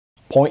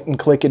Point and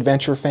click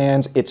adventure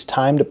fans, it's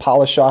time to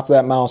polish off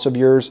that mouse of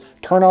yours,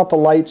 turn out the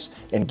lights,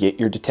 and get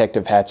your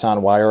detective hats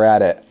on while you're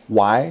at it.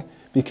 Why?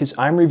 Because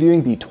I'm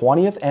reviewing the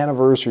 20th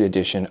anniversary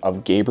edition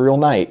of Gabriel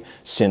Knight,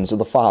 Sins of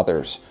the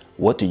Fathers.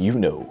 What do you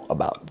know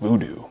about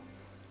voodoo?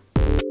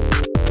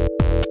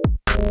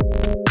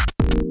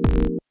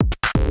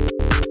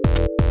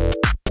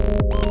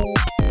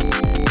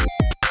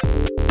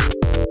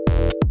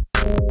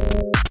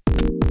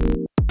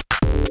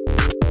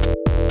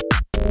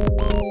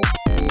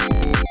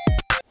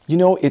 You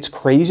know, it's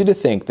crazy to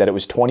think that it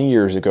was 20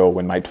 years ago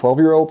when my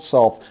 12-year-old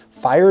self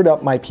fired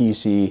up my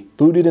PC,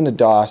 booted into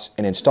DOS,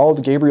 and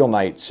installed Gabriel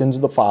Knight, Sins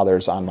of the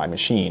Fathers on my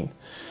machine.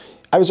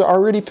 I was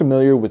already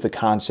familiar with the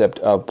concept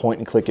of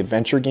point-and-click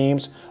adventure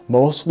games,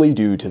 mostly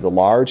due to the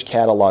large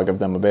catalog of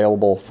them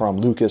available from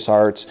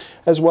LucasArts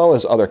as well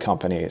as other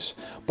companies.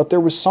 But there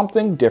was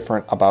something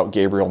different about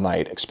Gabriel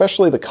Knight,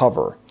 especially the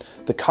cover.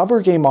 The cover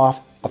gave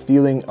off a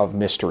feeling of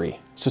mystery,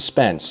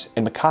 suspense,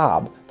 and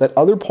macabre that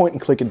other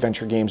point-and-click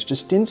adventure games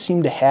just didn't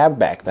seem to have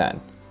back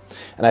then.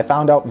 And I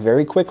found out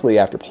very quickly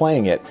after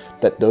playing it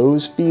that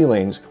those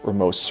feelings were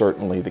most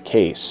certainly the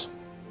case.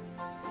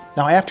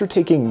 Now, after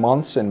taking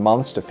months and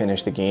months to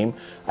finish the game,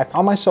 I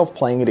found myself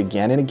playing it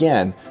again and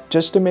again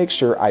just to make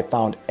sure I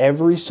found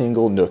every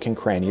single nook and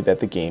cranny that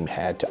the game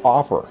had to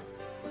offer.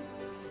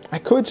 I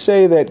could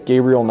say that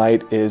Gabriel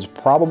Knight is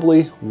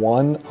probably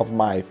one of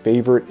my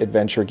favorite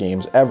adventure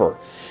games ever.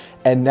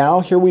 And now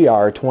here we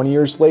are 20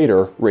 years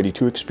later, ready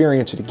to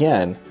experience it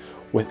again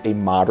with a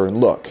modern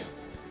look.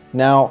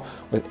 Now,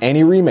 with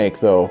any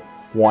remake though,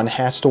 one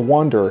has to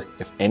wonder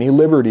if any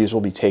liberties will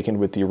be taken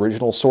with the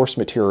original source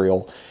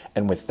material,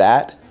 and with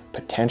that,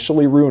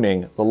 potentially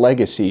ruining the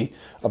legacy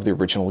of the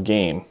original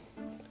game.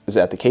 Is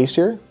that the case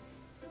here?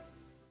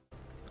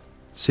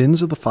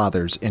 Sins of the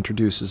Fathers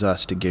introduces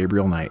us to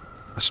Gabriel Knight,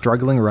 a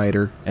struggling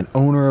writer and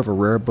owner of a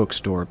rare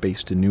bookstore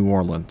based in New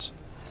Orleans.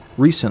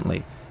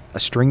 Recently, a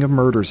string of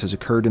murders has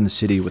occurred in the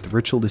city with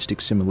ritualistic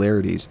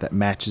similarities that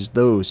matches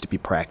those to be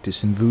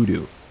practiced in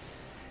voodoo.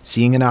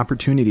 Seeing an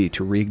opportunity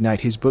to reignite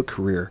his book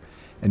career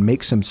and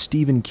make some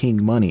Stephen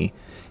King money,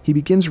 he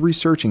begins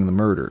researching the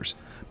murders,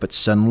 but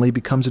suddenly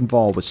becomes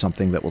involved with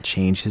something that will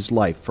change his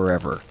life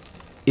forever.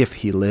 If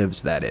he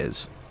lives, that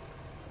is.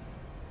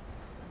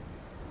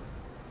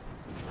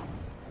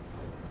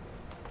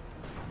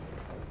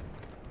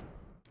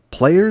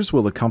 Players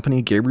will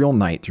accompany Gabriel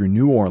Knight through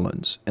New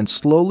Orleans and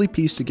slowly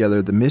piece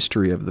together the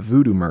mystery of the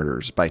voodoo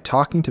murders by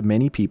talking to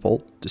many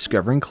people,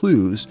 discovering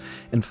clues,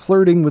 and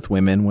flirting with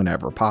women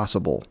whenever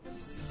possible.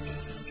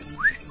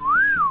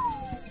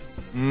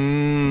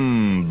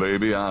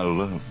 Baby, I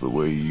love the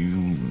way you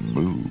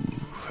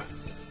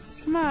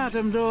move.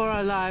 Madame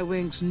Doralai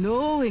winks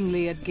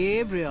knowingly at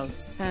Gabriel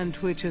and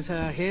twitches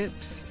her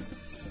hips.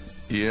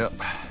 Yep,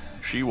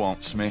 she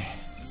wants me.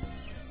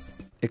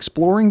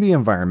 Exploring the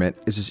environment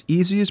is as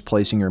easy as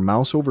placing your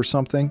mouse over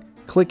something,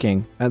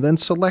 clicking, and then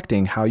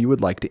selecting how you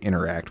would like to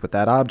interact with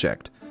that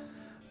object.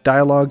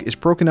 Dialogue is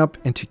broken up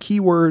into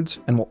keywords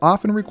and will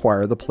often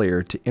require the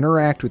player to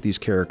interact with these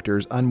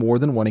characters on more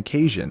than one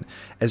occasion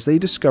as they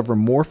discover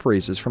more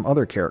phrases from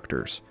other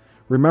characters.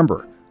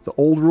 Remember, the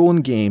old rule in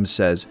games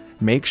says,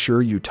 make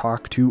sure you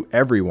talk to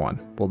everyone.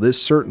 Well,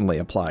 this certainly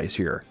applies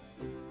here.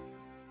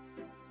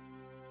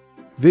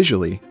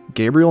 Visually,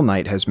 Gabriel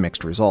Knight has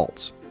mixed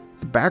results.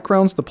 The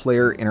backgrounds the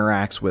player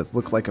interacts with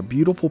look like a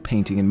beautiful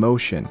painting in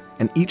motion,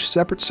 and each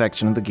separate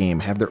section of the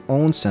game have their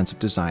own sense of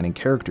design and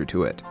character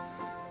to it.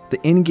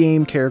 The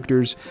in-game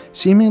characters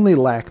seemingly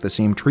lack the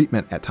same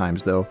treatment at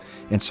times though,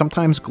 and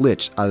sometimes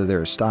glitch out of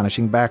their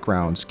astonishing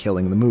backgrounds,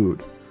 killing the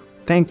mood.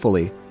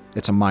 Thankfully,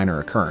 it's a minor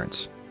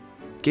occurrence.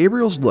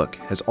 Gabriel's look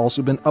has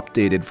also been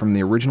updated from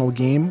the original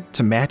game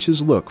to match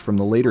his look from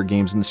the later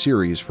games in the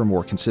series for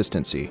more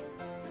consistency.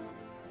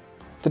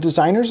 The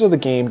designers of the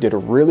game did a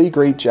really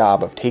great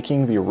job of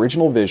taking the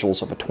original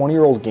visuals of a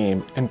 20-year-old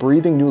game and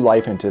breathing new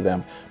life into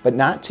them, but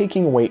not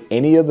taking away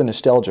any of the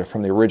nostalgia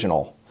from the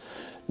original.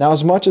 Now,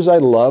 as much as I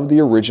love the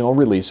original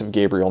release of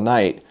Gabriel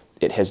Knight,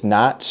 it has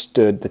not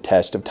stood the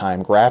test of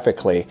time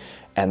graphically,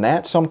 and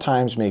that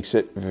sometimes makes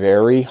it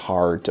very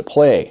hard to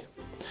play.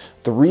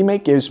 The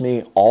remake gives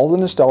me all the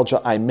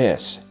nostalgia I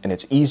miss, and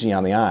it's easy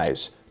on the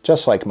eyes,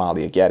 just like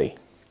Malia Getty.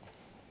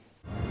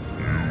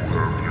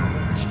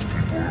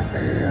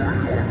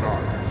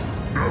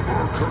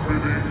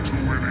 Committing to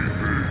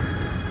anything.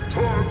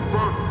 Turn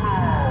back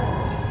now,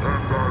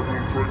 and I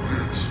will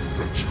forget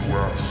that you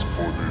asked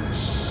for this.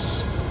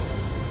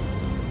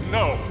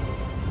 No!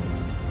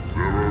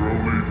 There are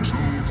only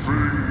two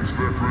things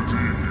that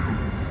redeem you.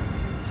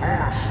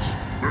 First,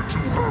 that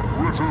you have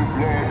bitter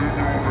blood in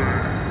your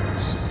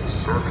veins.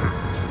 Second,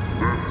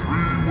 that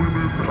 3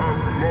 women have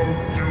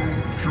loved you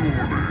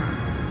purely.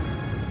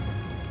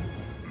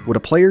 What a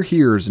player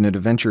hears in an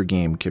adventure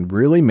game can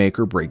really make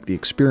or break the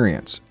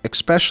experience,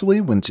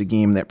 especially when it's a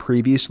game that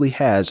previously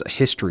has a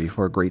history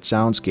for a great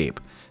soundscape.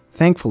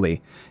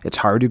 Thankfully, it's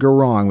hard to go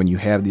wrong when you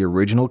have the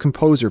original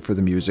composer for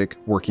the music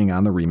working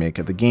on the remake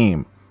of the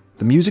game.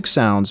 The music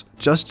sounds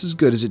just as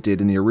good as it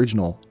did in the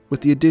original,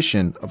 with the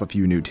addition of a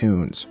few new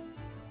tunes.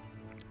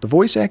 The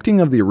voice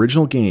acting of the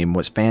original game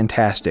was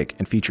fantastic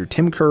and featured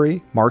Tim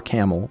Curry, Mark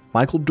Hamill,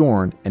 Michael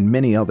Dorn, and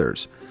many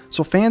others,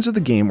 so fans of the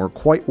game were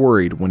quite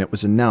worried when it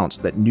was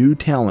announced that new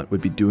talent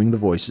would be doing the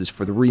voices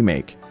for the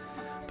remake.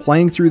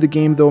 Playing through the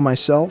game though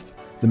myself,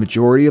 the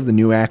majority of the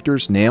new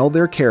actors nail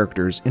their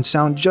characters and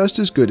sound just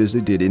as good as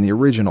they did in the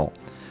original.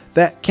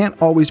 That can't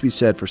always be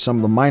said for some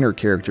of the minor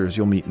characters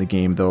you'll meet in the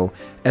game though,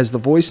 as the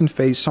voice and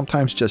face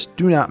sometimes just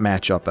do not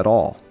match up at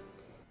all.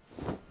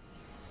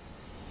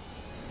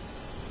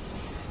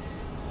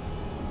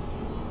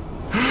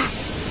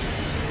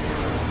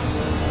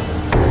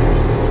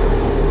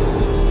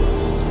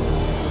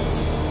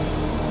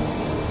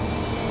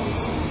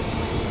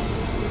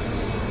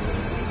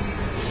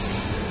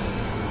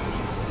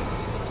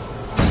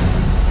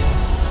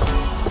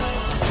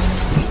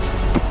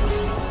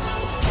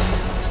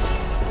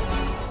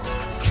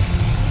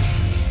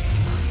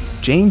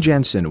 Jane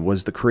Jensen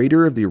was the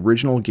creator of the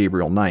original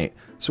Gabriel Knight,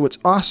 so it's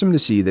awesome to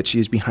see that she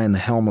is behind the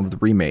helm of the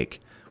remake.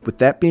 With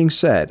that being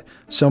said,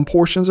 some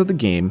portions of the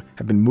game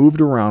have been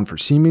moved around for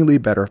seemingly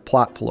better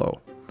plot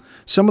flow.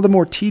 Some of the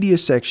more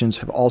tedious sections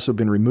have also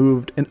been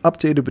removed and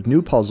updated with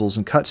new puzzles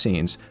and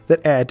cutscenes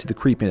that add to the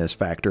creepiness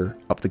factor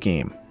of the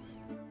game.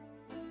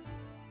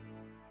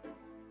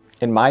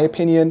 In my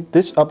opinion,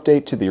 this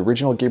update to the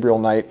original Gabriel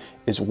Knight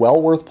is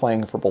well worth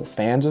playing for both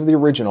fans of the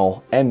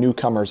original and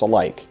newcomers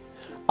alike.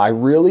 I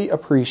really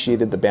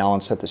appreciated the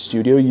balance that the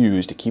studio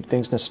used to keep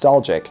things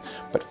nostalgic,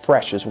 but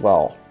fresh as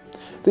well.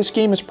 This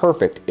game is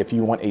perfect if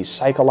you want a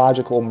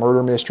psychological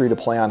murder mystery to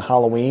play on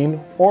Halloween,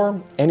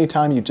 or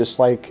anytime you just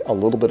like a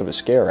little bit of a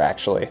scare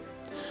actually.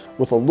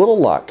 With a little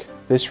luck,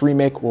 this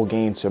remake will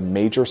gain some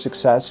major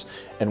success,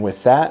 and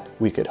with that,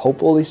 we could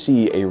hopefully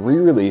see a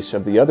re-release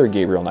of the other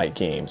Gabriel Knight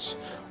games.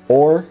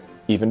 Or,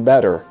 even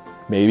better,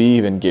 maybe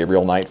even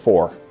Gabriel Knight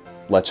 4.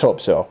 Let's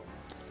hope so.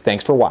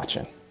 Thanks for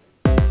watching.